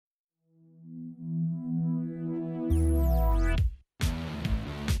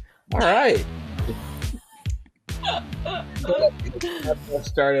All right. Let's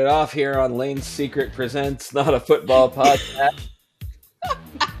start it off here on Lane's Secret Presents Not a Football Podcast.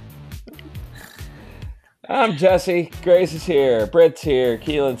 I'm Jesse. Grace is here. Britt's here.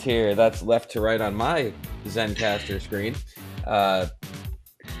 Keelan's here. That's left to right on my Zencaster screen.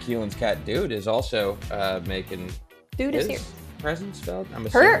 Keelan's cat Dude is also making Dude his is here. presence felt. I'm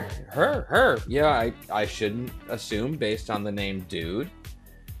assuming her. Yeah, I shouldn't assume based on the name Dude.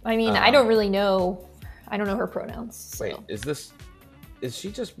 I mean, I don't really know. I don't know her pronouns. So. Wait, is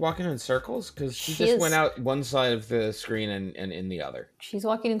she just walking in circles? Because she just went out one side of the screen and in the other. She's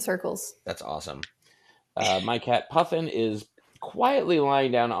walking in circles. That's awesome. My cat Puffin is quietly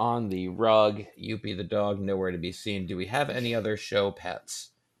lying down on the rug. Youpie the dog, nowhere to be seen. Do we have any other show pets?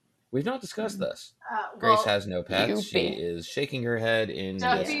 We've not discussed this. Grace has no pets. Youpie. She is shaking her head in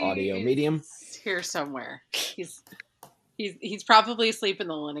Duffy this audio medium. Here somewhere. He's probably asleep in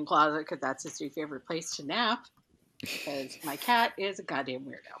the linen closet because that's his new favorite place to nap. Because my cat is a goddamn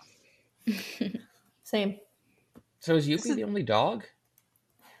weirdo. Same. So is Youpie the only dog?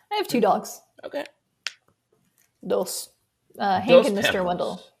 I have 2 dogs. Okay. Dos. Hank Dos and Mr. perros.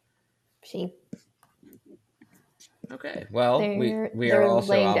 Wendell. She. Okay. Well, we are they're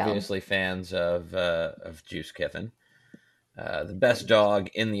also laying down. obviously fans of Juice Kiffin, the best dog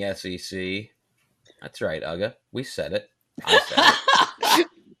in the SEC. That's right, Ugga. We said it. I said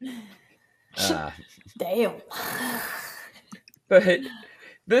it. Damn. But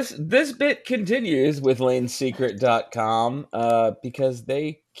this bit continues with lanesecret.com because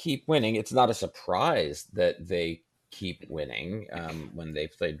they keep winning. It's not a surprise that they keep winning when they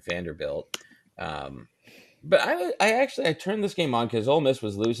played Vanderbilt. But I turned this game on because Ole Miss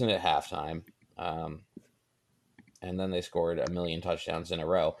was losing at halftime. And then they scored a million touchdowns in a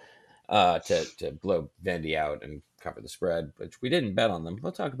row to blow Vandy out and cover the spread, which we didn't bet on them.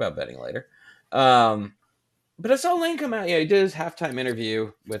 We'll talk about betting later. But I saw Lane come out. Yeah, he did his halftime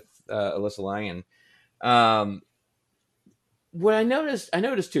interview with Alyssa Lang, and what I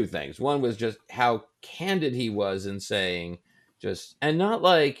noticed 2 things. One was just how candid he was in saying and not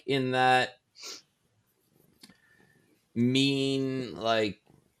like in that mean, like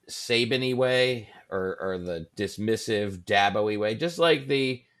Saban-y way or the dismissive Dabo-y way. Just like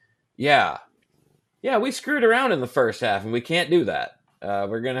we screwed around in the first half and we can't do that.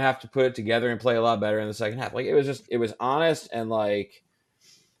 We're going to have to put it together and play a lot better in the second half. Like it was honest and like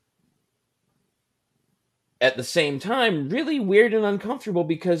at the same time really weird and uncomfortable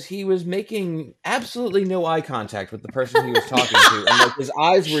because he was making absolutely no eye contact with the person he was talking to. And like his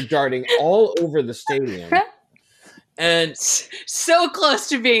eyes were darting all over the stadium. And so close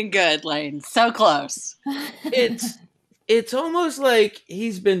to being good, Lane. So close. It's almost like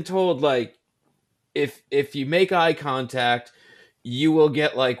he's been told like if you make eye contact, you will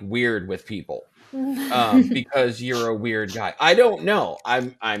get like weird with people because you're a weird guy. I don't know.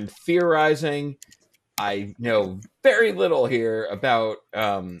 I'm theorizing. I know very little here about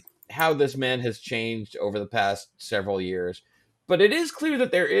how this man has changed over the past several years, but it is clear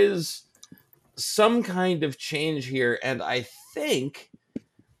that there is some kind of change here, and I think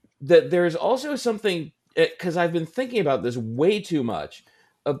that there's also something, because I've been thinking about this way too much,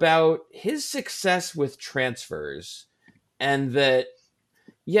 about his success with transfers, and that,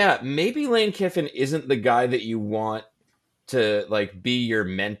 maybe Lane Kiffin isn't the guy that you want to like be your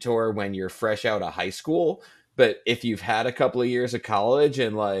mentor when you're fresh out of high school, but if you've had a couple of years of college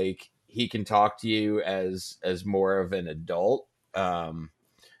and like he can talk to you as more of an adult,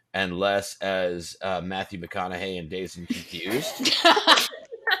 and less as Matthew McConaughey in Dazed and Confused,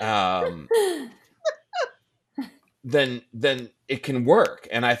 then it can work.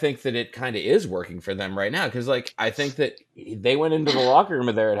 And I think that it kind of is working for them right now. Because like I think that they went into the locker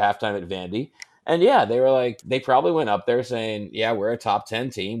room there at halftime at Vandy. And they were like, they probably went up there saying, we're a top 10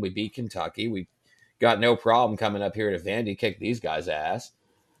 team. We beat Kentucky. We got no problem coming up here to Vandy, kick these guys' ass.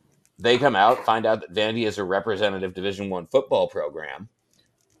 They come out, find out that Vandy is a representative Division I football program.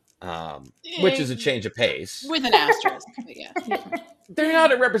 Which is a change of pace. With an asterisk, yeah. They're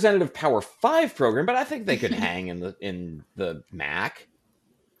not a representative Power 5 program, but I think they could hang in the MAC.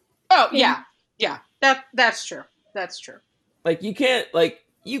 Oh, yeah. That's true. That's true. Like you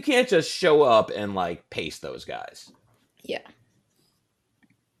can't just show up and like pace those guys. Yeah.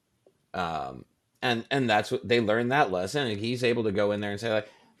 And that's what they learned that lesson, and he's able to go in there and say like,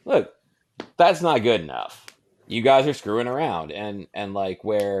 look, that's not good enough. You guys are screwing around, and like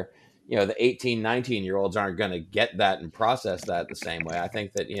where, the 18, 19-year-olds aren't going to get that and process that the same way. I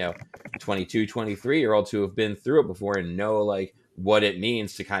think that, 22, 23-year-olds who have been through it before and know like what it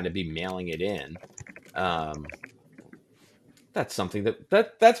means to kind of be mailing it in, that's something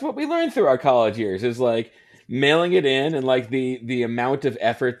that's what we learned through our college years is like mailing it in and like the amount of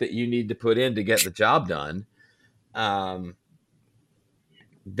effort that you need to put in to get the job done.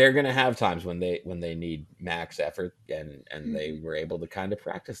 They're going to have times when they need max effort, and they were able to kind of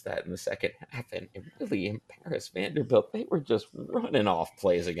practice that in the second half, and it really embarrassed Vanderbilt. They were just running off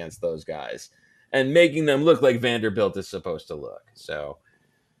plays against those guys and making them look like Vanderbilt is supposed to look. So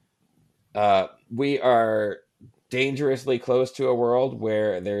we are dangerously close to a world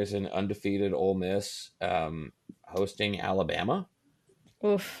where there's an undefeated Ole Miss hosting Alabama.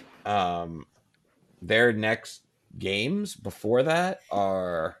 Oof. Their next games before that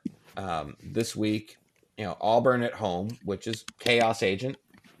are this week, Auburn at home, which is chaos agent,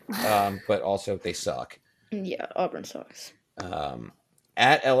 but also they suck. Yeah, Auburn sucks.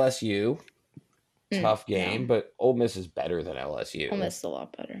 At LSU, tough game, but Ole Miss is better than LSU. Ole Miss is a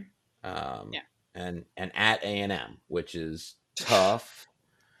lot better. And at A&M, which is tough.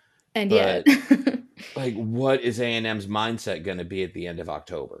 And yet, like, what is A&M's mindset going to be at the end of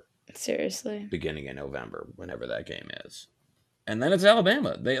October? Seriously, beginning in November, whenever that game is, and then it's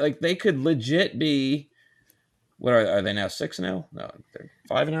Alabama. They could legit be. What are they now? 6-0? No, they're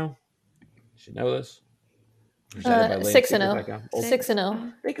 5-0. Should know this. 6-0.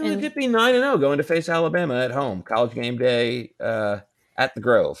 6-0. They could legit be 9-0 going to face Alabama at home. College game day at the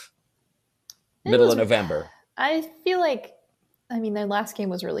Grove, middle of November. I feel like, their last game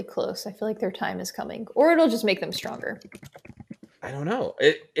was really close. I feel like their time is coming, or it'll just make them stronger. I don't know.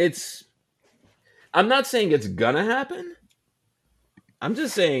 It's. I'm not saying it's gonna happen. I'm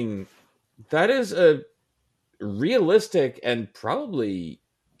just saying that is a realistic and probably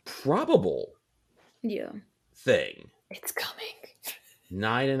probable thing. It's coming.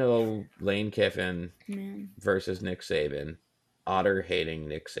 9-0 Lane Kiffin versus Nick Saban. Otter hating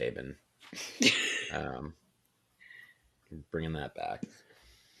Nick Saban. Bringing that back.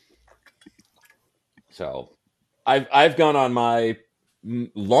 So I've gone on my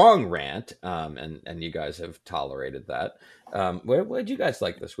long rant, and you guys have tolerated that. What did you guys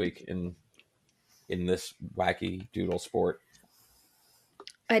like this week in this wacky doodle sport?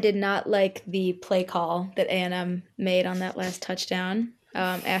 I did not like the play call that A&M made on that last touchdown.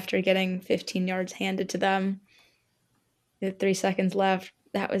 After getting 15 yards handed to them, with 3 seconds left,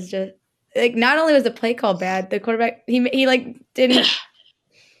 that was just like, not only was the play call bad, the quarterback he like didn't.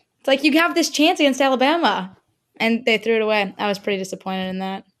 It's like, you have this chance against Alabama, and they threw it away. I was pretty disappointed in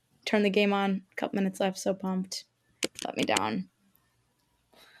that. Turned the game on, a couple minutes left, so pumped. Let me down.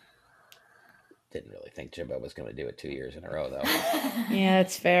 Didn't really think Jimbo was going to do it 2 years in a row, though. Yeah,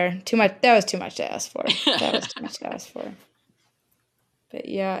 that's fair. Too much. That was too much to ask for. But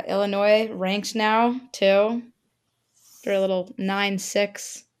yeah, Illinois ranked now, too. For a little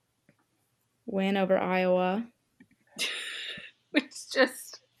 9-6 win over Iowa. It's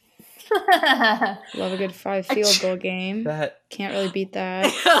just... Love a good 5 field goal game. Can't really beat that.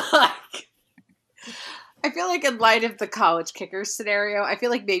 I feel like in light of the college kickers scenario, I feel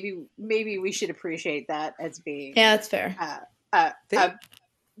like maybe we should appreciate that as being that's fair. A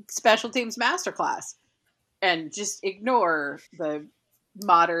special teams masterclass, and just ignore the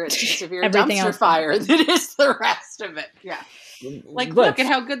moderate to severe dumpster fire that is the rest of it. Yeah, like look at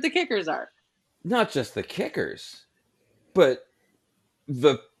how good the kickers are. Not just the kickers, but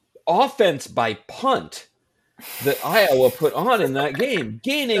the offense by punt that Iowa put on in that game,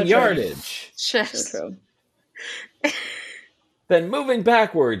 gaining yardage. So true. Then moving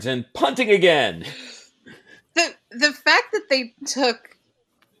backwards and punting again. The fact that they took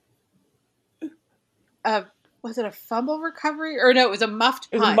was it a fumble recovery? Or no, it was a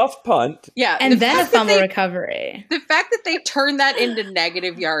muffed punt. It was a muffed punt. Yeah. And then a fumble recovery. The fact that they turned that into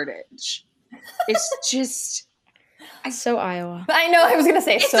negative yardage is just... So Iowa. I know, I was going to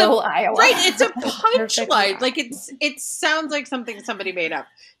say Iowa. Right, it's a punchline. Like, it sounds like something somebody made up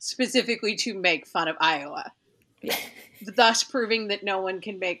specifically to make fun of Iowa. Yeah. Thus proving that no one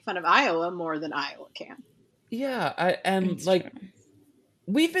can make fun of Iowa more than Iowa can. Yeah,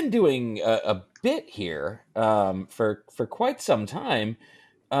 we've been doing a bit here for quite some time.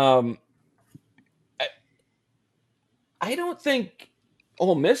 I don't think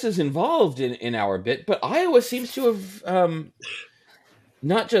Ole Miss is involved in our bit, but Iowa seems to have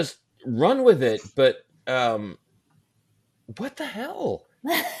not just run with it, but what the hell?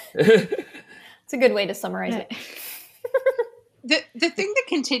 It's a good way to summarize it. The thing that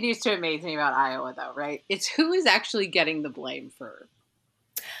continues to amaze me about Iowa, though, right, is who is actually getting the blame for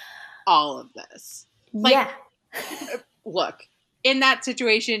all of this. Like, yeah. Look, in that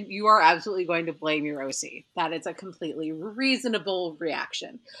situation, you are absolutely going to blame your OC. That is a completely reasonable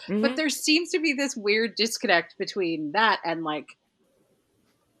reaction. Mm-hmm. But there seems to be this weird disconnect between that and like,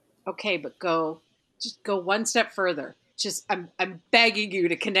 okay, but just go one step further. Just I'm begging you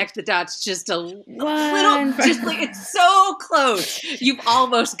to connect the dots just a little, just like it's so close. You've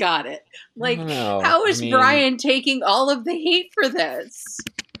almost got it. Like, how is Brian taking all of the hate for this?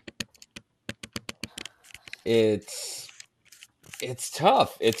 It's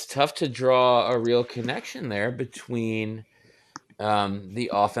tough. It's tough to draw a real connection there between the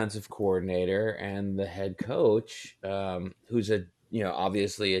offensive coordinator and the head coach, who's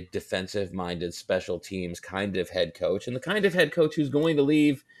obviously a defensive-minded special teams kind of head coach, and the kind of head coach who's going to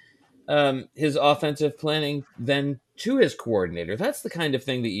leave his offensive planning then to his coordinator. That's the kind of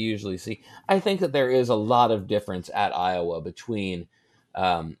thing that you usually see. I think that there is a lot of difference at Iowa between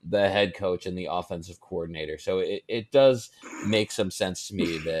the head coach and the offensive coordinator. So it does make some sense to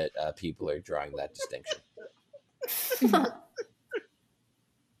me that people are drawing that distinction.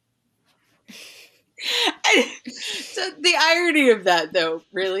 So the irony of that, though,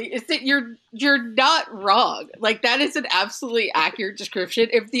 really, is that you're not wrong. Like, that is an absolutely accurate description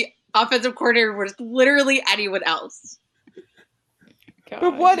if the offensive coordinator was literally anyone else. God.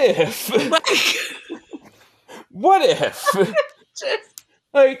 But what if? What if?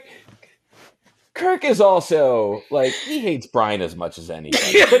 Like, Kirk is also, like, he hates Brian as much as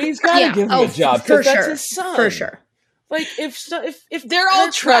anything, but he's got to give him a job because that's his son. For sure. Like, if they're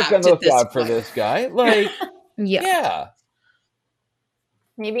all trapped at this point for this guy, like, yeah.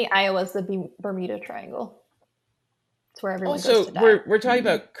 Maybe Iowa's the Bermuda Triangle. It's where everyone also, goes to die. We're talking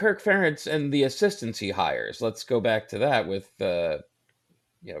about Kirk Ferentz and the assistants he hires. Let's go back to that with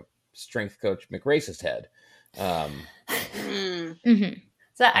strength coach McRace's head.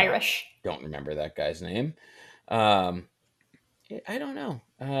 Is that Irish? Don't remember that guy's name. I don't know.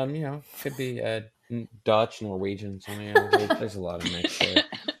 Could be Dutch, Norwegian, something. There's a lot of mix there.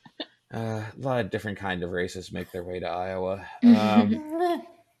 A lot of different kind of races make their way to Iowa.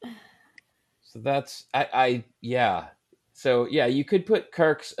 So that's yeah. So yeah, you could put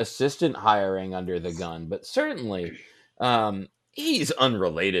Kirk's assistant hiring under the gun, but certainly he's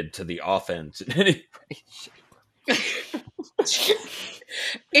unrelated to the offense in any way.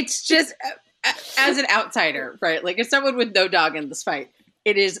 It's just as an outsider, right? Like, as someone with no dog in this fight,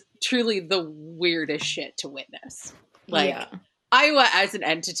 it is truly the weirdest shit to witness. Like, Iowa as an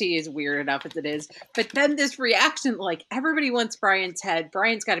entity is weird enough as it is, but then this reaction, like, everybody wants Brian's head.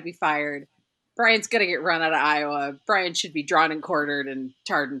 Brian's got to be fired. Brian's going to get run out of Iowa. Brian should be drawn and quartered and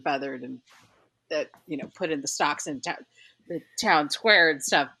tarred and feathered and put in the stocks in the town square and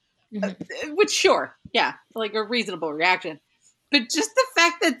stuff. Which, sure, yeah, like a reasonable reaction. But just the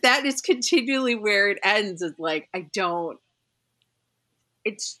fact that is continually where it ends is like,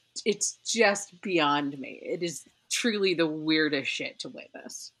 it's just beyond me. It is truly the weirdest shit to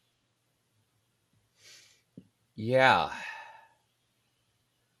witness. Yeah.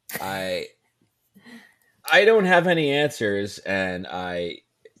 I don't have any answers, and I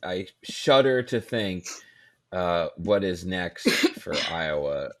shudder to think what is next for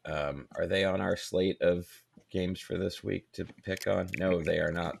Iowa. Are they on our slate of games for this week to pick on? No, they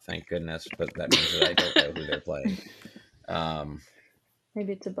are not, thank goodness, but that means that I don't know who they're playing.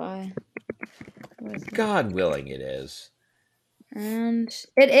 Maybe it's a bye. God willing it is. And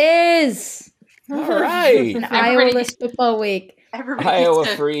it is! All right! An Iowa-less football week.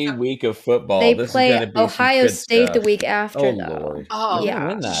 Iowa-free week of football. They this play is be Ohio State stuff. the week after, though. Lord. Oh, yeah.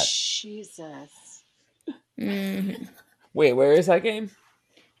 Win that. Jesus. Mm-hmm. Wait, where is that game?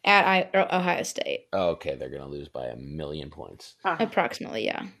 At Ohio State. Oh, okay, they're going to lose by 1,000,000 points. Approximately,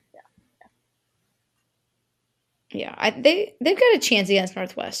 yeah. Yeah, they've got a chance against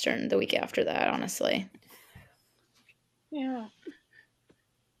Northwestern the week after that, honestly. Yeah.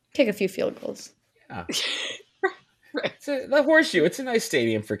 Kick a few field goals. Yeah. Right. The Horseshoe, it's a nice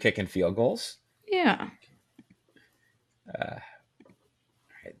stadium for kicking field goals. Yeah. Right.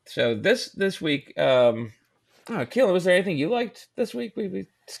 So this week, Keelan, was there anything you liked this week? We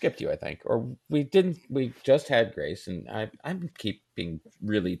skipped you, I think, or we didn't. We just had Grace, and I'm keeping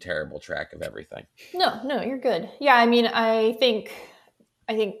really terrible track of everything. No, you're good. Yeah, I mean, I think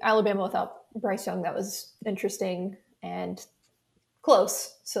Alabama without Bryce Young, that was interesting and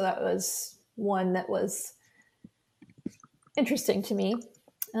close. So that was one that was interesting to me,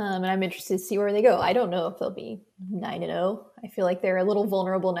 and I'm interested to see where they go. I don't know if they'll be 9-0. I feel like they're a little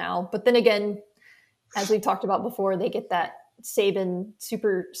vulnerable now, but then again, as we talked about before, they get that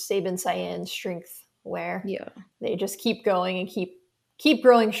super Saban Cyan strength where they just keep going and keep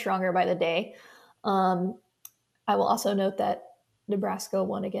growing stronger by the day. I will also note that Nebraska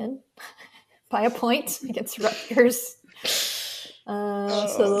won again by a point against Rutgers.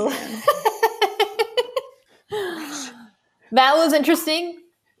 That was interesting.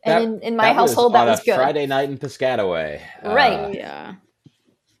 And in my household, that was good. Friday night in Piscataway. Right. Yeah.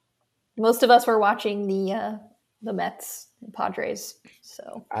 Most of us were watching the Mets and Padres.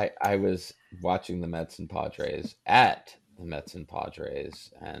 So I was watching the Mets and Padres at the Mets and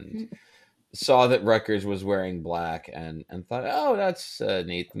Padres and saw that Rutgers was wearing black and thought, oh, that's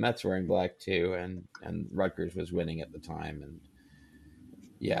neat. The Mets wearing black too, and Rutgers was winning at the time, and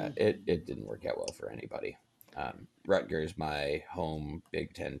it didn't work out well for anybody. Rutgers, my home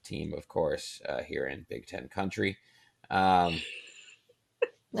Big Ten team, of course, here in Big Ten country. There's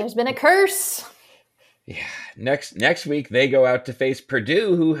been a curse. Yeah. Next week they go out to face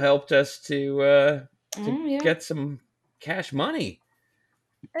Purdue, who helped us to get some cash money.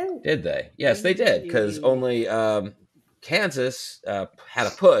 Did they? Yes, they did. Because only Kansas had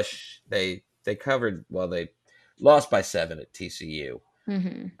a push. They covered. Well, they lost by 7 at TCU,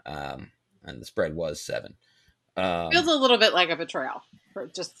 and the spread was 7. Feels a little bit like a betrayal. We're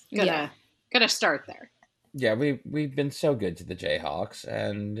just gonna start there. Yeah, we've been so good to the Jayhawks,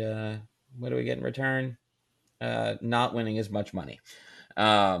 and what do we get in return? Not winning as much money.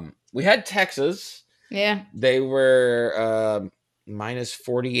 We had Texas. Yeah, they were minus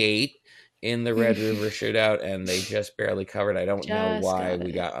 48 in the Red River Shootout, and they just barely covered. I don't know why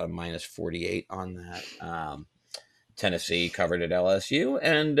we got a minus 48 on that. Tennessee covered at LSU,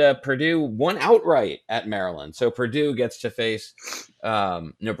 and Purdue won outright at Maryland. So Purdue gets to face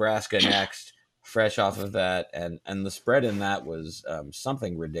Nebraska next, fresh off of that, and the spread in that was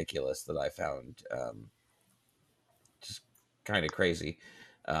something ridiculous that I found just kind of crazy.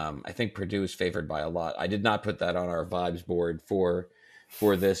 I think Purdue is favored by a lot. I did not put that on our vibes board for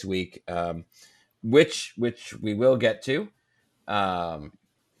this week, which we will get to.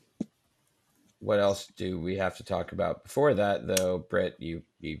 What else do we have to talk about before that, though? Britt, you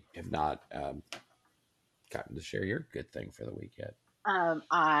have not gotten to share your good thing for the week yet.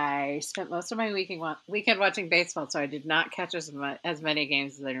 I spent most of my weekend watching baseball, so I did not catch as many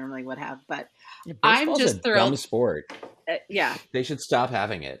games as I normally would have. But I'm just thrilled. Dumb sport. Yeah, they should stop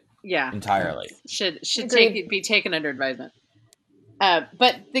having it. Yeah, entirely. Should be taken under advisement.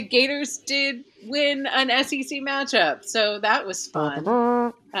 But the Gators did win an SEC matchup, so that was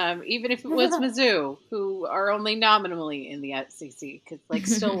fun. Even if it was Mizzou, who are only nominally in the SEC,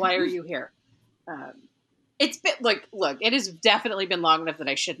 because still, why are you here? It's been look, it has definitely been long enough that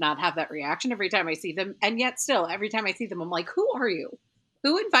I should not have that reaction every time I see them, and yet still, every time I see them, I'm like, who are you?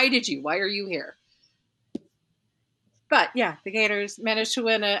 Who invited you? Why are you here? But yeah, the Gators managed to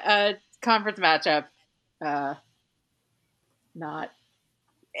win a conference matchup. Not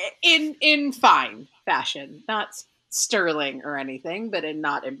in fine fashion, not sterling or anything, but in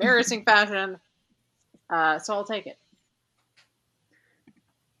not embarrassing fashion. So I'll take it.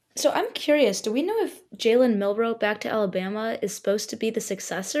 So I'm curious, do we know if Jalen Milroe back to Alabama is supposed to be the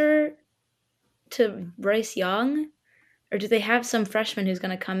successor to Bryce Young? Or do they have some freshman who's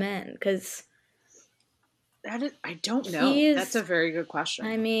going to come in? Because I don't know. That's a very good question.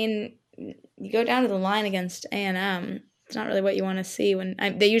 I mean, you go down to the line against A&M. It's not really what you want to see.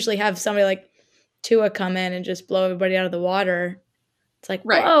 They usually have somebody like Tua come in and just blow everybody out of the water. It's like,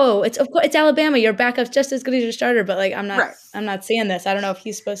 whoa, it's Alabama. Your backup's just as good as your starter, but I'm not seeing this. I don't know if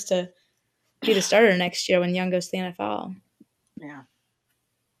he's supposed to be the starter next year when Young goes to the NFL. Yeah.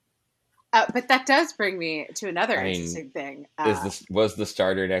 But that does bring me to another interesting thing. Was the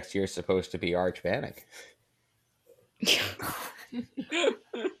starter next year supposed to be Arch Manning?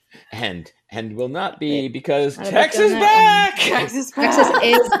 and will not be because Texas back. Texas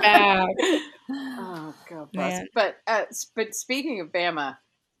is back. Oh God bless. But speaking of Bama,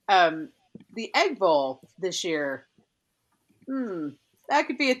 the Egg Bowl this year, that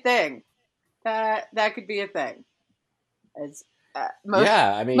could be a thing. That could be a thing. As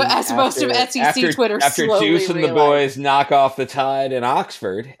most of SEC Twitter after Juice and the boys knock off the Tide in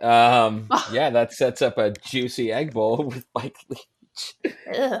Oxford, that sets up a juicy Egg Bowl with Mike Leach.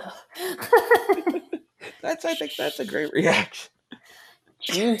 I think that's a great reaction.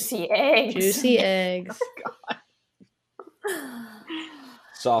 Juicy eggs. Juicy eggs. Oh, God.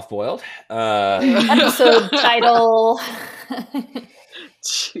 Soft boiled. Episode title.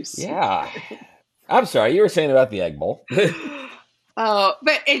 Juicy. Yeah. I'm sorry, you were saying about the Egg Bowl. Oh,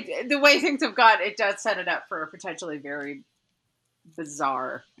 but the way things have gone, it does set it up for a potentially very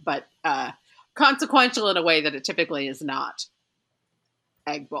bizarre, but consequential in a way that it typically is not.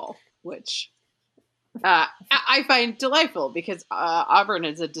 Egg Bowl, which I find delightful because Auburn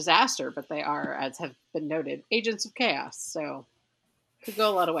is a disaster, but they are, as have been noted, agents of chaos. So Could go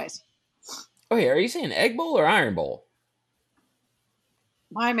a lot of ways. Okay, are you saying Egg Bowl or Iron Bowl?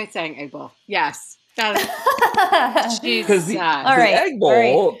 Why am I saying Egg Bowl? Yes. Because the Egg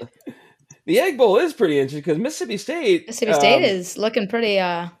Bowl, the Egg Bowl is pretty interesting because Mississippi State is looking pretty.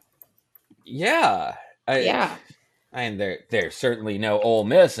 Yeah. I mean, there's certainly no Ole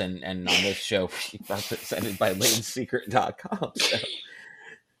Miss, and on this show, represented by LaneSecret.com. So.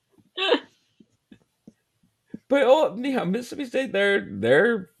 But Mississippi State,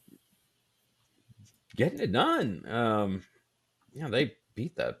 they're getting it done. They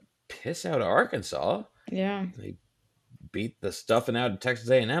beat the piss out of Arkansas. Yeah, they beat the stuffing out of Texas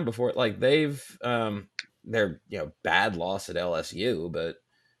A&M before. Like they're bad loss at LSU, but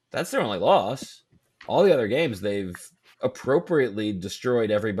that's their only loss. All the other games, they've appropriately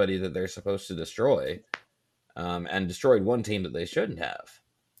destroyed everybody that they're supposed to destroy, and destroyed one team that they shouldn't have.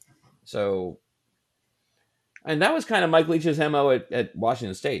 So, and that was kind of Mike Leach's MO at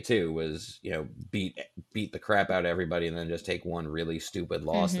Washington State too, was, beat the crap out of everybody and then just take one really stupid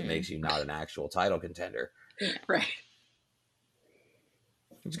loss that makes you not an actual title contender. Right.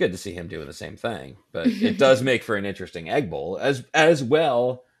 It's good to see him doing the same thing, but it does make for an interesting Egg Bowl, as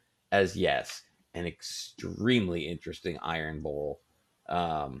well as, yes, an extremely interesting Iron Bowl,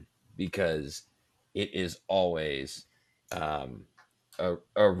 because it is always a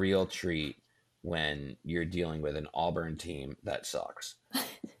real treat when you're dealing with an Auburn team that sucks.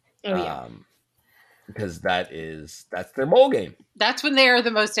 Because that's their bowl game. That's when they are the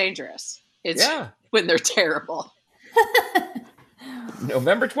most dangerous. It's when they're terrible.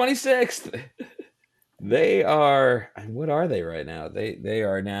 November 26th. They are, what are they right now? They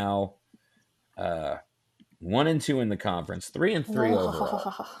are now 1-2 in the conference, 3-3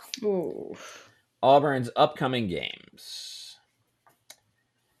 overall. Ooh. Auburn's upcoming games.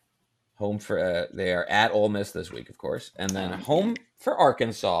 Home for they are at Ole Miss this week, of course, and then home for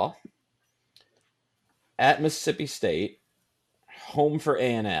Arkansas, at Mississippi State, home for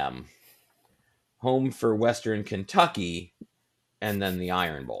A&M, home for Western Kentucky, and then the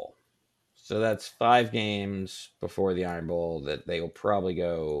Iron Bowl. So that's 5 games before the Iron Bowl that they will probably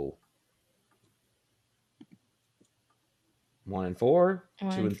go 1-4,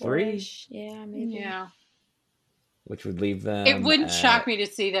 2-3. Yeah, maybe. Yeah. Which would leave them. It wouldn't shock me to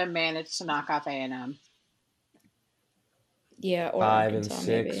see them manage to knock off A&M. Yeah, or 5-6,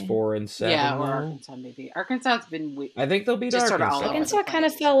 maybe. 4-7. Yeah, or Arkansas maybe. Arkansas's been weak. I think they'll beat Arkansas. Sort of all Arkansas kind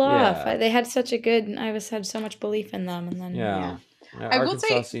of fell off. They had such a good. I had so much belief in them, and then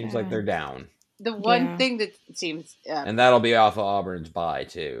Arkansas seems like they're down. The one thing that seems, and that'll be off of Auburn's bye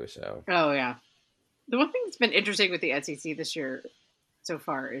too. So. Oh yeah, the one thing that's been interesting with the SEC this year so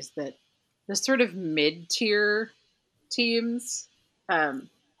far is that the sort of mid-tier teams have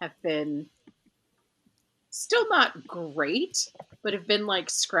been still not great, but have been like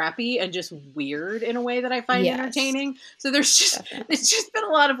scrappy and just weird in a way that I find entertaining. So it's just been a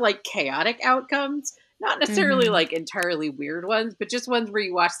lot of like chaotic outcomes, not necessarily like entirely weird ones, but just ones where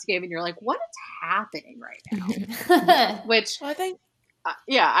you watch the game and you're like, what is happening right now? Which I think,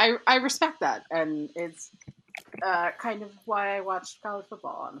 I respect that. And it's kind of why I watched college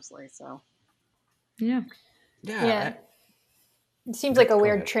football, honestly. So, yeah. It seems like a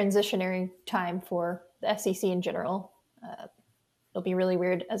weird transitionary time for the SEC in general. It'll be really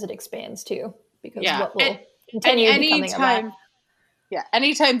weird as it expands too, because what will continue becoming a lot. Yeah,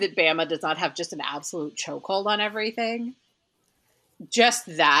 anytime that Bama does not have just an absolute chokehold on everything,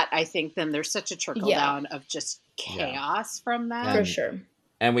 just that, I think then there's such a trickle down of just chaos from that. For sure.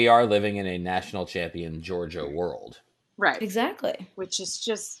 And we are living in a national champion Georgia world. Right. Exactly. Which is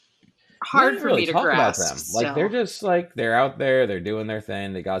just hard for me to grasp. About them. Like they're just like, they're out there, they're doing their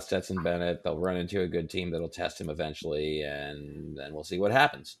thing. They got Stetson Bennett. They'll run into a good team that'll test him eventually, and then we'll see what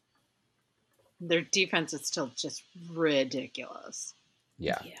happens. Their defense is still just ridiculous.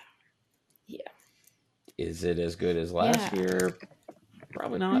 Yeah. Yeah. Is it as good as last year?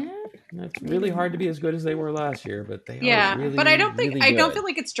 Probably not. It's really hard to be as good as they were last year, but they are really, but I don't think really I don't feel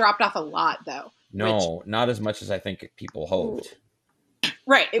like it's dropped off a lot though. No, not as much as I think people hoped.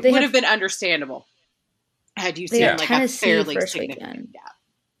 Right. It would have been understandable had you seen like a fairly significant gap.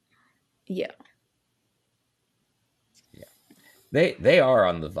 Yeah. They are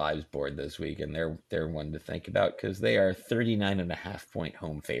on the vibes board this week, and they're one to think about because they are 39.5-point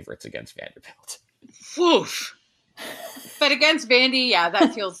home favorites against Vanderbilt. Woof. But against Vandy,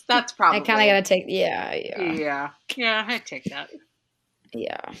 that's probably. I kind of got to take, Yeah, I take that.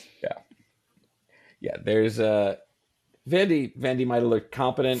 Yeah. There's Vandy might have looked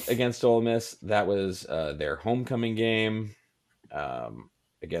competent against Ole Miss. That was their homecoming game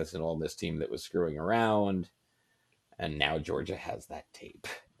against an Ole Miss team that was screwing around. and now Georgia has that tape.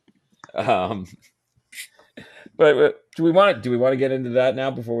 But do we want to get into that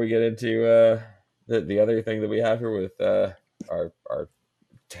now before we get into the other thing that we have here with our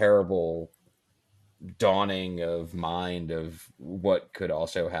terrible dawning of mind of what could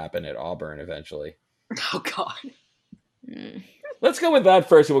also happen at Auburn eventually? Oh God. Let's go with that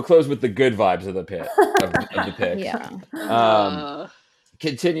first, and we'll close with the good vibes of the pick. Of the pick. Yeah.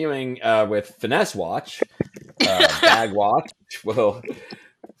 Continuing with Finesse Watch, Bag Watch. We'll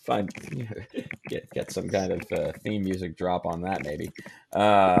get some kind of theme music drop on that, maybe.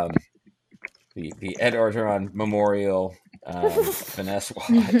 The Ed Orgeron Memorial Finesse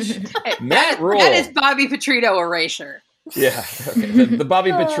Watch. Matt Rule. That is Bobby Petrino erasure. Yeah. Okay. The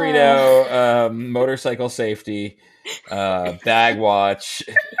Bobby Petrino motorcycle safety bag watch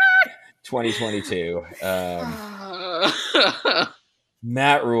 2022.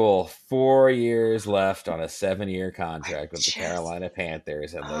 Matt Rule, 4 years left on a 7-year contract with the Carolina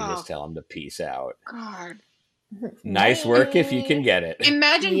Panthers, and they just tell him to peace out. God. Nice work if you can get it.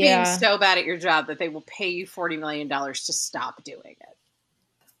 Imagine being so bad at your job that they will pay you $40 million to stop doing it.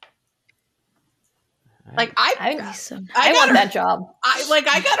 Like I want that job.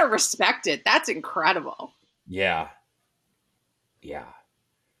 I gotta respect it. That's incredible. Yeah.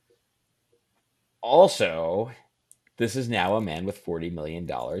 Also, this is now a man with $40 million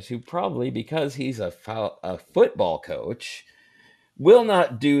who probably, because he's a football coach, will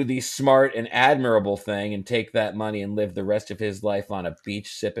not do the smart and admirable thing and take that money and live the rest of his life on a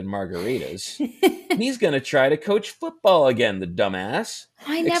beach sipping margaritas. He's going to try to coach football again, the dumbass.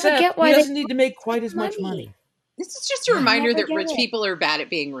 I never get why he doesn't need to make quite as much money. This is just a reminder that rich people are bad at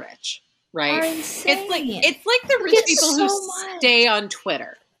being rich, right? It's like the rich people who stay on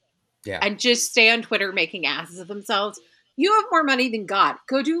Twitter. Yeah. And just stay on Twitter making asses of themselves. You have more money than God.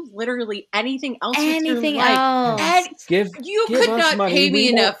 Go do literally anything else with your life. And you could not pay me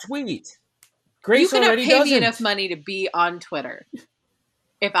enough. Tweet. You could not pay me enough money to be on Twitter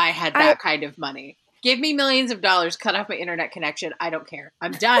if I had that kind of money. Give me millions of dollars, cut off my internet connection. I don't care.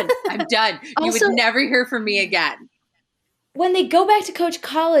 I'm done. I'm done. You would never hear from me again. When they go back to coach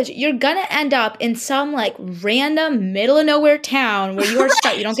college, you're going to end up in some like random middle of nowhere town where you are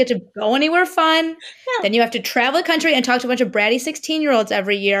stuck. You don't get to go anywhere fun. Yeah. Then you have to travel the country and talk to a bunch of bratty 16-year-olds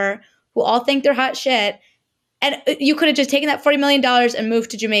every year who all think they're hot shit. And you could have just taken that $40 million and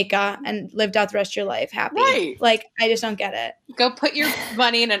moved to Jamaica and lived out the rest of your life happy. Right. Like, I just don't get it. Go put your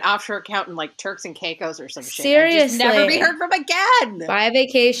money in an offshore account in like Turks and Caicos or some shit. Seriously. Just never be heard from again. Buy a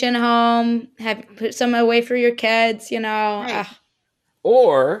vacation home. Put some away for your kids, you know. Right.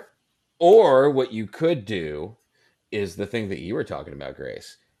 Or what you could do is the thing that you were talking about,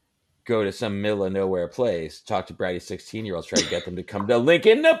 Grace. Go to some middle of nowhere place, talk to bratty 16-year-olds, try to get them to come to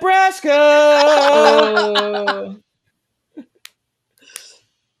Lincoln, Nebraska. Oh.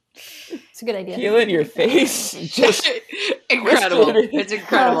 It's a good idea. Peel in your face. Just incredible. It's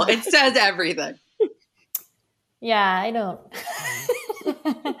incredible. It says everything. Yeah, I don't. I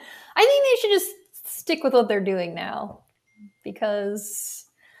think they should just stick with what they're doing now because,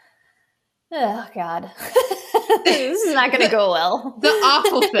 oh God. This is not going to go well. The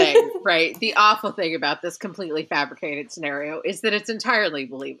awful thing, right? The awful thing about this completely fabricated scenario is that it's entirely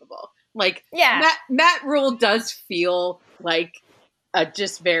believable. Like, Matt Rule does feel like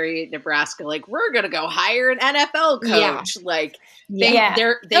just very Nebraska. Like, we're going to go hire an NFL coach. Yeah. Like,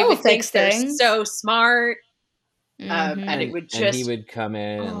 they would think they're so smart, and it would just. And he would come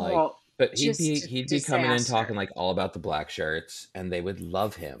in and like, but he'd be coming in talking like all about the black shirts, and they would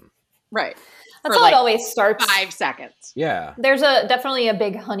love him. Right. That's how it always starts. 5 seconds. Yeah. There's definitely a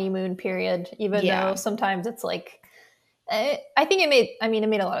big honeymoon period, even though sometimes it's like, I think it made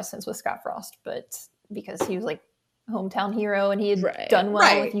a lot of sense with Scott Frost, but because he was like hometown hero and he had done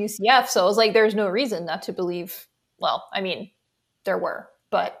well with UCF. So I was like, there's no reason not to believe. Well, I mean, there were,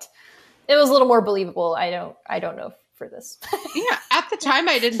 but it was a little more believable. I don't know for this. Yeah. At the time,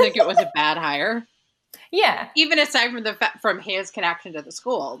 I didn't think it was a bad hire. Yeah. Even aside from his connection to the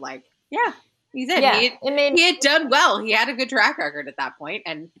school, like, yeah. He's in. Yeah, he had done well. He had a good track record at that point,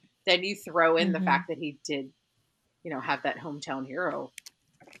 and then you throw in the fact that he did, have that hometown hero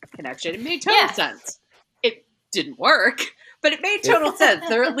connection. It made total sense. It didn't work, but it made total sense.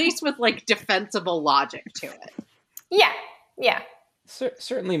 There at least with like defensible logic to it. Yeah, yeah.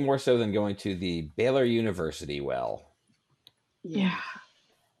 Certainly more so than going to the Baylor University well. Yeah,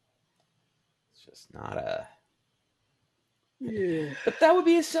 it's just not a. Yeah. But that would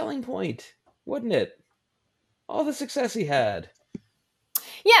be a selling point. Wouldn't it? All the success he had.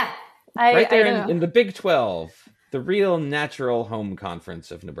 Yeah. Right there in the Big 12, the real natural home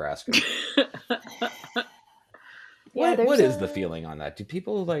conference of Nebraska. What is the feeling on that? Do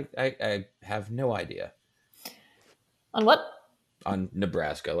people like? I have no idea. On what? On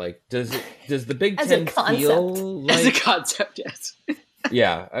Nebraska, like does the Big As Ten a concept. feel like As a concept? Yes.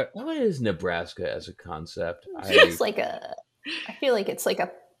 Yeah, what is Nebraska as a concept? It's like I feel like it's like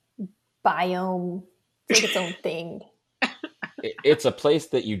a biome. It's like its own thing. It's a place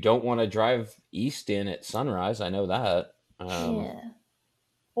that you don't want to drive east in at sunrise. I know that. Yeah.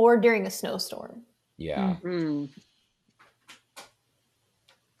 Or during a snowstorm. Yeah. Mm.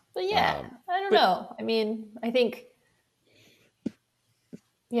 But yeah, I don't know. I mean, I think,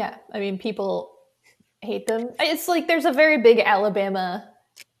 people hate them. It's like there's a very big Alabama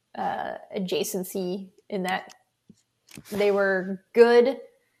adjacency in that they were good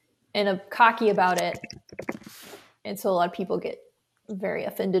and cocky about it. And so a lot of people get very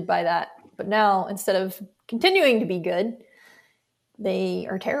offended by that. But now, instead of continuing to be good, they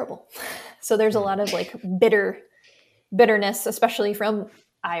are terrible. So there's a lot of like bitterness, especially from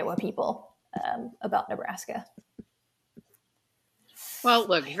Iowa people, about Nebraska. Well,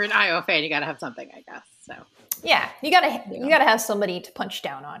 look, if you're an Iowa fan, you got to have something, I guess. So yeah, you gotta have somebody to punch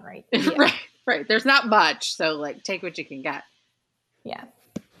down on, right? Yeah. right. There's not much, so like take what you can get. Yeah.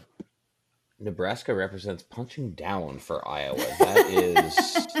 Nebraska represents punching down for Iowa.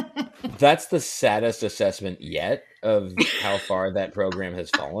 That's the saddest assessment yet of how far that program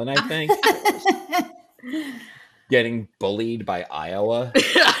has fallen, I think. Getting bullied by Iowa.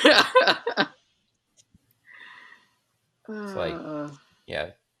 It's like,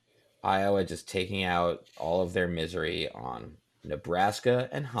 yeah, Iowa just taking out all of their misery on Nebraska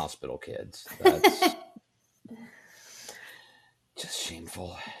and hospital kids. That's just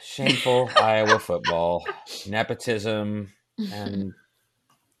shameful. Shameful Iowa football, nepotism, and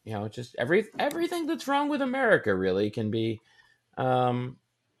just everything that's wrong with America really can be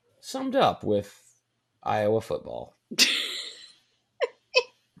summed up with Iowa football.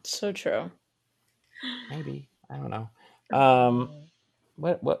 So true. Maybe. I don't know.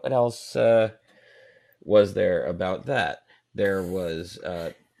 What else was there about that? There was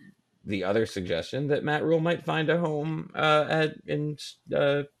the other suggestion that Matt Rule might find a home in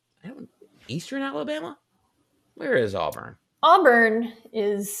Eastern Alabama. Where is Auburn? Auburn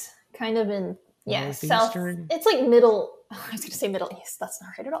is kind of in south. It's like middle. I was going to say Middle East. That's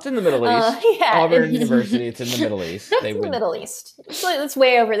not right at all. It's in the Middle East. Auburn University. It's in the Middle East. It's in the Middle East. It's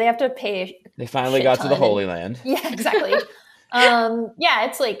way over. They have to pay. They finally got to the Holy Land. Yeah, exactly.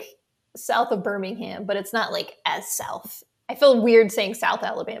 It's like south of Birmingham, but it's not like as south. I feel weird saying South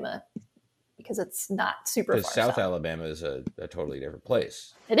Alabama because it's not super far. Because South Alabama is a totally different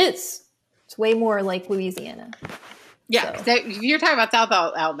place. It is. It's way more like Louisiana. Yeah, so. If you're talking about South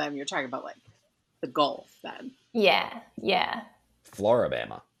Alabama, you're talking about like the Gulf then. Yeah.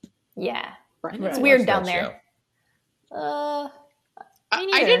 Floribama. Yeah. Right. It's weird down there. I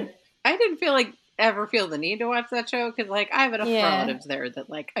didn't ever feel the need to watch that show because like I have enough relatives there that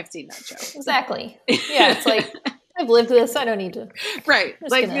like I've seen that show. Exactly. Yeah, it's like I've lived this. I don't need to. Right.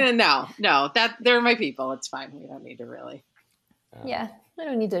 Like no, that they're my people. It's fine. We don't need to really. Yeah, I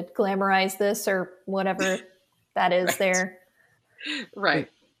don't need to glamorize this or whatever that is there. Right.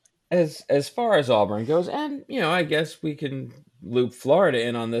 As far as Auburn goes, and I guess we can loop Florida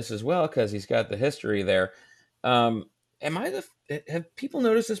in on this as well because he's got the history there. Have people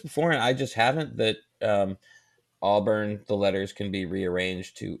noticed this before and I just haven't, that Auburn, the letters can be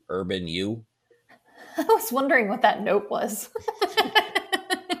rearranged to Urban U? I was wondering what that note was.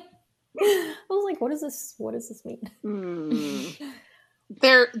 I was like, what does this mean?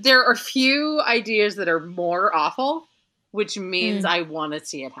 There are few ideas that are more awful, which means I want to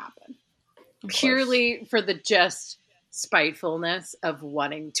see it happen. Purely for the just spitefulness of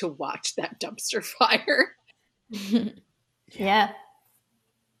wanting to watch that dumpster fire. Yeah.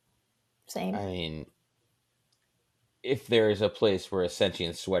 Same. I mean, if there's a place where a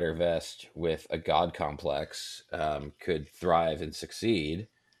sentient sweater vest with a god complex could thrive and succeed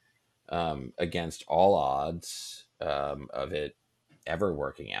against all odds of it ever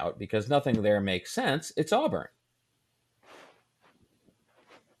working out, because nothing there makes sense, it's Auburn.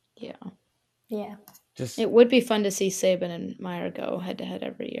 Yeah. It would be fun to see Saban and Meyer go head to head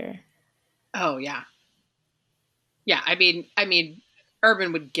every year. Oh yeah. Yeah, I mean,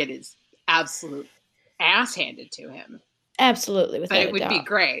 Urban would get his absolute ass handed to him. Absolutely, without a doubt. But it would be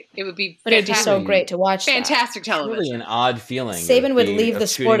great. It would be But it'd be so great to watch. Fantastic television. It's really an odd feeling. Saban would leave the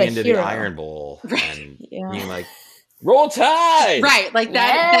sport a into hero. The Iron Bowl and being like, "Roll Tide!" Right, like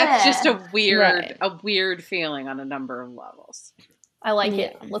that. That's just a weird feeling on a number of levels. I like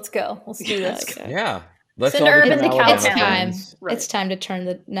it. Let's go. Let's do this. Yeah. Let's send Urban to It's time. Right. It's time to turn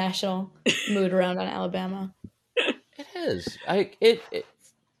the national mood around on Alabama. It is.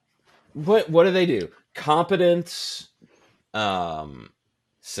 What do they do? Competence,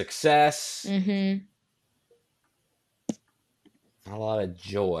 success, Mm-hmm. a lot of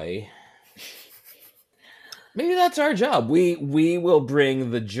joy. Maybe that's our job. We will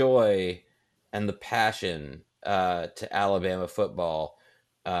bring the joy and the passion to Alabama football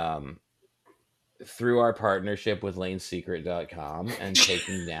through our partnership with LaneSecret.com and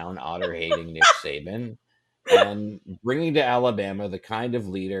taking down otter-hating Nick Saban and bringing to Alabama the kind of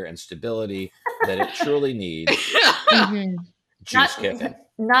leader and stability that it truly needs. Mm-hmm. Juice Kiffin.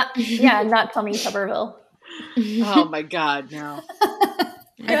 Not Tommy Tuberville. Oh my God, no.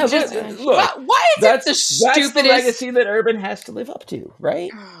 Yeah, just, look, why is it the stupidest? That's the legacy that Urban has to live up to, right?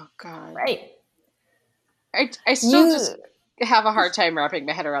 Oh God, Right. I still just have a hard time wrapping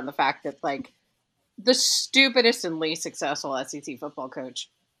my head around the fact that like the stupidest and least successful SEC football coach,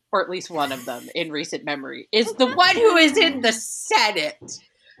 or at least one of them in recent memory, is the one who is in the Senate.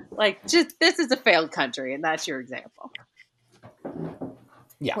 Like, just this is a failed country, and that's your example.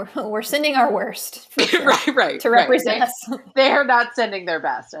 Yeah, we're sending our worst, for sure, right, to represent us. They are not sending their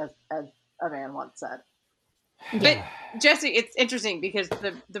best, as a man once said. But Jesse, it's interesting because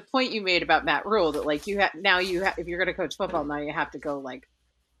the point you made about Matt Rule, that like if you're going to coach football, now you have to go like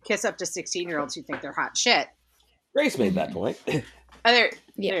kiss up to 16-year-olds who think they're hot shit. Grace made that point. There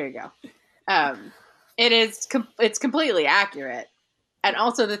you go. It's completely accurate, and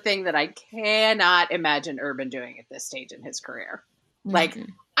also the thing that I cannot imagine Urban doing at this stage in his career. Like,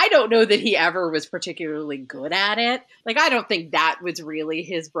 I don't know that he ever was particularly good at it. Like, I don't think that was really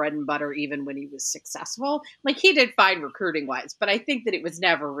his bread and butter, even when he was successful. Like, he did fine recruiting wise, but I think that it was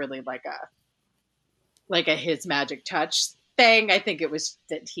never really like a his magic touch thing. I think it was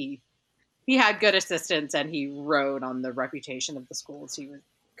that he had good assistants and he rode on the reputation of the schools he was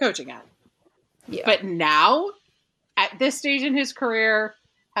coaching at. Yeah. But now, at this stage in his career,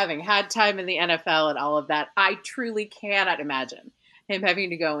 having had time in the NFL and all of that, I truly cannot imagine him having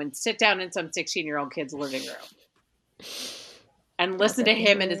to go and sit down in some 16-year-old kid's living room and listen to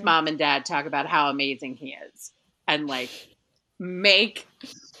him and his mom and dad talk about how amazing he is and like make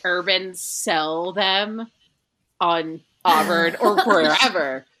Urban sell them on Auburn or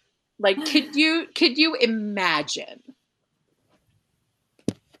wherever. Like, could you imagine?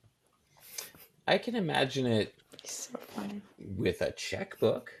 I can imagine it so funny. With a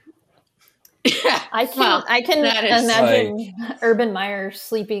checkbook. Yeah, I can imagine Urban Meyer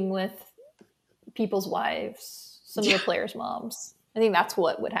sleeping with people's wives, some of the players' moms. I think that's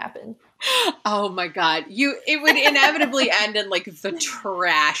what would happen. Oh my God. It would inevitably end in like the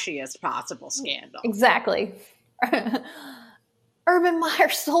trashiest possible scandal. Exactly. Urban Meyer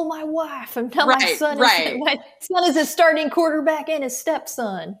stole my wife, and now my son is his starting quarterback and his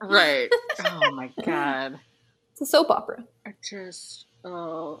stepson. Right. Oh my God. It's a soap opera.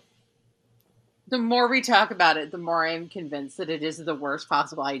 The more we talk about it, the more I am convinced that it is the worst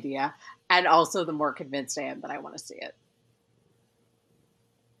possible idea, and also the more convinced I am that I want to see it.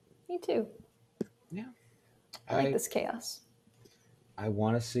 Me too. Yeah. I like this chaos. I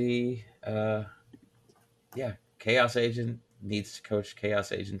want to see, Chaos Agent needs to coach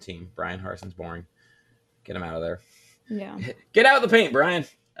Chaos Agent team. Brian Harson's boring. Get him out of there. Yeah. Get out of the paint, Brian.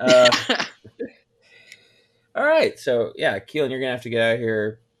 All right. So, yeah, Keelan, you're going to have to get out of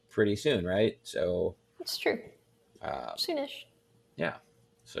here pretty soon, right? So that's true. Soonish. Yeah.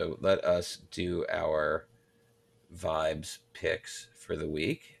 So let us do our vibes picks for the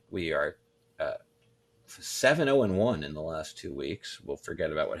week. We are 7-0-1 in the last 2 weeks. We'll forget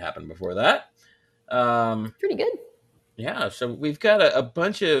about what happened before that. Pretty good. Yeah. So we've got a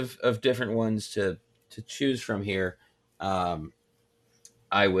bunch of different ones to choose from here.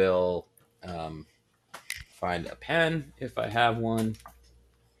 I will find a pen if I have one.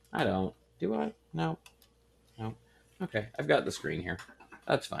 I don't. Do I? No. Okay, I've got the screen here.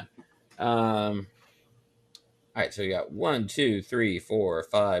 That's fine. All right, so we got 1, 2, 3, 4,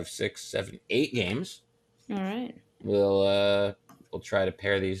 5, 6, 7, 8 games. All right. We'll try to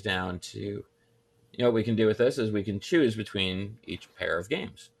pare these down to. What we can do with this is we can choose between each pair of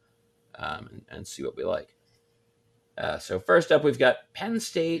games, and see what we like. So first up, we've got Penn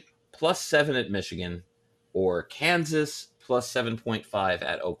State +7 at Michigan, or Kansas +7.5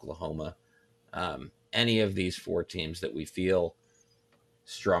 at Oklahoma. Any of these 4 teams that we feel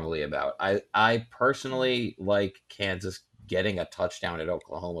strongly about. I personally like Kansas getting a touchdown at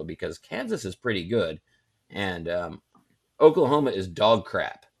Oklahoma because Kansas is pretty good, and Oklahoma is dog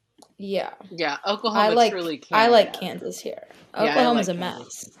crap. Yeah, Oklahoma truly can. I like Kansas here. Oklahoma's a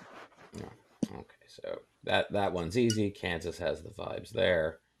mess. Okay, so that one's easy. Kansas has the vibes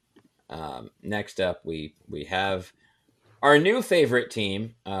there. Next up, we have Our new favorite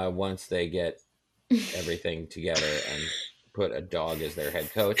team, once they get everything together and put a dog as their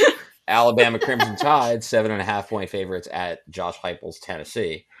head coach, Alabama Crimson Tide, 7.5-point favorites at Josh Heupel's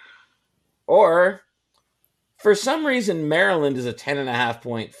Tennessee. Or, for some reason, Maryland is a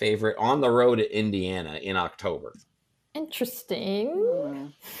 10.5-point favorite on the road at Indiana in October.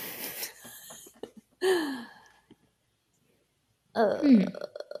 Interesting.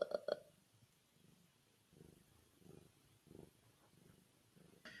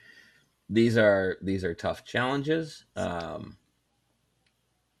 These are tough challenges. I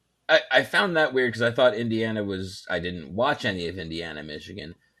found that weird because I thought Indiana was. I didn't watch any of Indiana,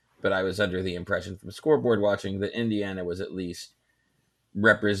 Michigan, but I was under the impression from scoreboard watching that Indiana was at least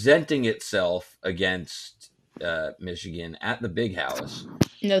representing itself against Michigan at the Big House.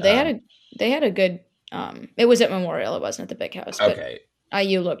 No, they had a good. It was at Memorial. It wasn't at the Big House. But okay.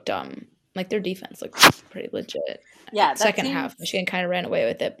 IU looked like their defense looked pretty legit. Yeah, second half, Michigan kind of ran away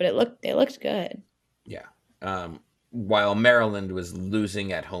with it, but they looked good. Yeah. While Maryland was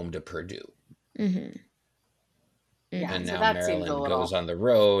losing at home to Purdue. Mm-hmm. Yeah, and so now Maryland goes on the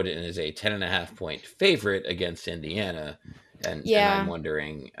road and is a 10.5-point favorite against Indiana. And I'm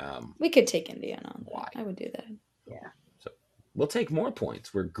wondering... we could take Indiana on that. Why? I would do that. Yeah. So we'll take more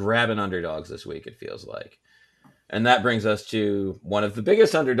points. We're grabbing underdogs this week, it feels like. And that brings us to one of the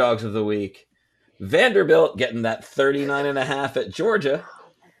biggest underdogs of the week. Vanderbilt getting that 39.5 at Georgia.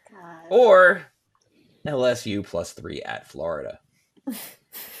 Oh my God. Or LSU +3 at Florida.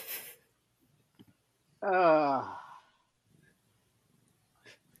 I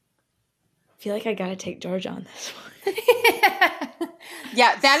feel like I gotta take Georgia on this one.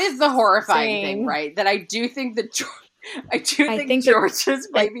 Yeah, that is the horrifying thing, right? That I do think that Georgia's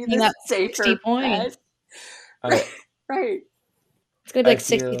maybe the safer bet. Right. It's gonna be like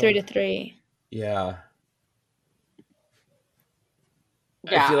 63-3. Yeah.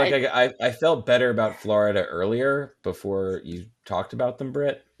 I feel like I felt better about Florida earlier before you talked about them,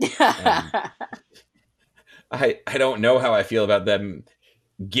 Britt. I don't know how I feel about them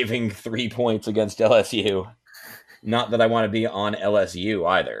giving 3 points against LSU. Not that I want to be on LSU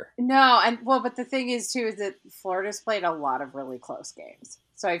either. No, but the thing is too is that Florida's played a lot of really close games,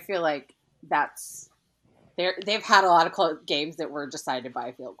 so I feel like they've had a lot of close games that were decided by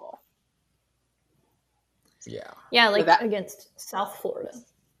a field goal. Yeah, like against South Florida.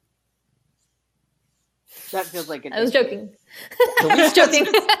 That feels like I was joking. I was joking.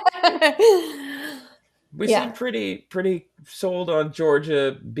 We seem pretty sold on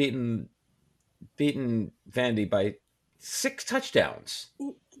Georgia beating Vandy by 6 touchdowns.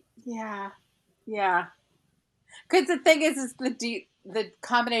 Yeah. Because the thing is the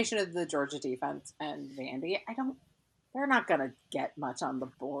combination of the Georgia defense and Vandy. They're not gonna get much on the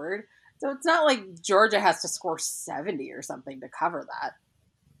board. So it's not like Georgia has to score 70 or something to cover that.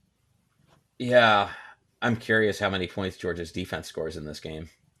 Yeah, I'm curious how many points Georgia's defense scores in this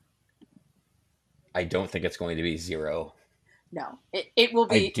game. I don't think it's going to be 0. No, it will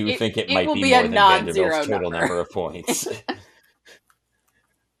be. I do think it might will be be more a than non-zero Vanderbilt's total number of points.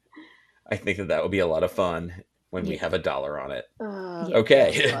 I think that will be a lot of fun when we have $1 on it.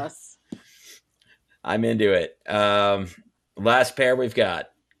 Okay. I'm into it. Last pair we've got.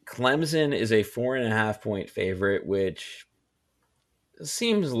 Clemson is a 4.5-point favorite, which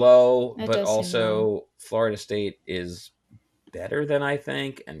seems low, but also Florida State is better than I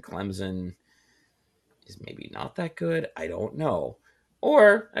think, and Clemson is maybe not that good. I don't know.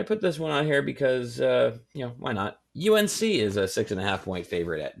 Or I put this one on here because, why not? UNC is a 6.5-point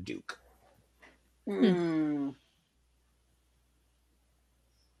favorite at Duke. Or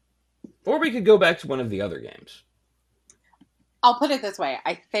we could go back to one of the other games. I'll put it this way.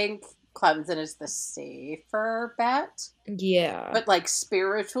 I think Clemson is the safer bet. Yeah. But like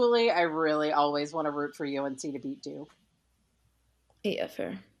spiritually, I really always want to root for UNC to beat Duke. Yeah,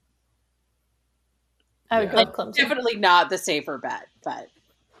 fair. I would go with Clemson. Definitely not the safer bet, but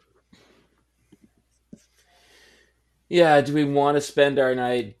yeah, do we want to spend our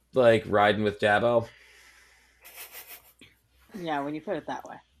night like riding with Dabo? Yeah, when you put it that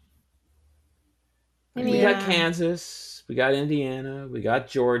way. We got Kansas, we got Indiana, we got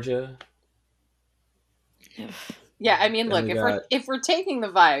Georgia. Yeah, I mean, look, if we're taking the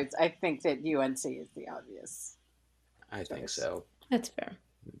vibes, I think that UNC is the obvious. I think so. That's fair.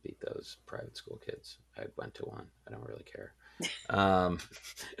 Beat those private school kids. I went to one. I don't really care.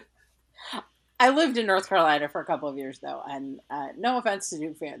 I lived in North Carolina for a couple of years, though, and no offense to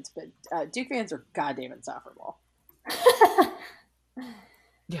Duke fans, but Duke fans are goddamn insufferable.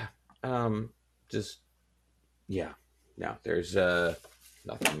 Yeah. No, there's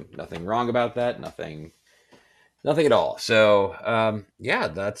nothing wrong about that. Nothing Nothing at all. So yeah,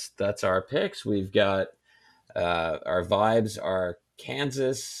 that's our picks. We've got our vibes are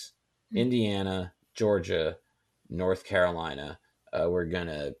Kansas, Indiana, Georgia, North Carolina. We're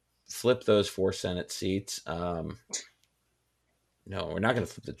gonna flip those 4 Senate seats. No, we're not gonna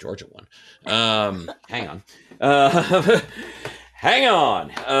flip the Georgia one. Hang on. Hang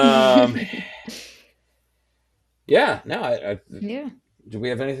on. Yeah. No. Yeah. Do we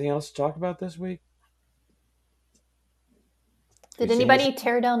have anything else to talk about this week? Did anybody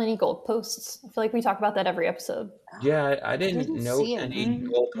tear down any goalposts? I feel like we talk about that every episode. Yeah, I didn't note any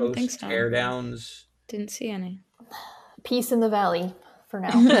goalpost tear downs. Didn't see any. Peace in the valley for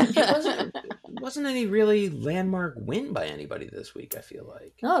now. wasn't any really landmark win by anybody this week, I feel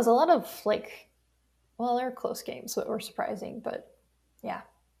like. No, it was a lot of they're close games, so it were surprising, but yeah.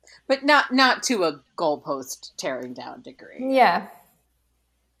 But not to a goalpost tearing down degree. Yeah.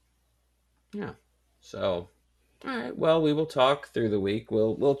 Yeah. So, all right. Well, we will talk through the week.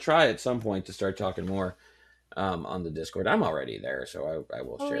 We'll try at some point to start talking more on the Discord. I'm already there, so I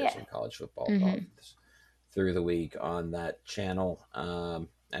will share some college football thoughts through the week on that channel.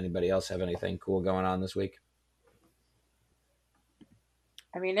 Anybody else have anything cool going on this week?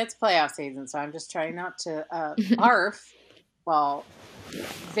 I mean, it's playoff season, so I'm just trying not to barf while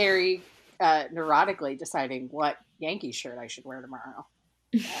very neurotically deciding what Yankee shirt I should wear tomorrow.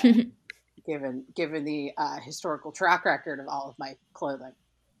 Given the historical track record of all of my clothing.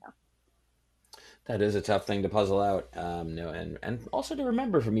 Yeah. That is a tough thing to puzzle out. And also to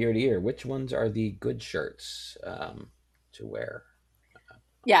remember from year to year, which ones are the good shirts to wear.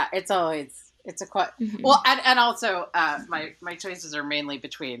 Yeah, it's a quite well, and also my choices are mainly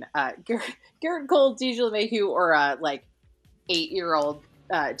between Garrett Cole, DJ LeMahieu, or 8-year-old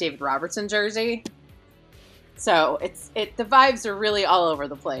David Robertson jersey. So the vibes are really all over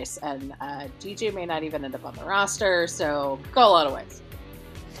the place, and DJ may not even end up on the roster. So go a lot of ways.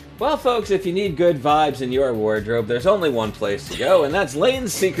 Well, folks, if you need good vibes in your wardrobe, there's only one place to go, and that's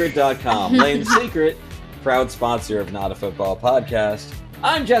LaneSecret.com. Lane's Secret, proud sponsor of Not a Football Podcast.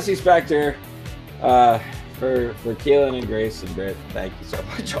 I'm Jesse Spector. For Keelan and Grace and Britt, thank you so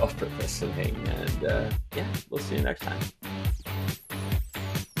much all for listening, and yeah, we'll see you next time.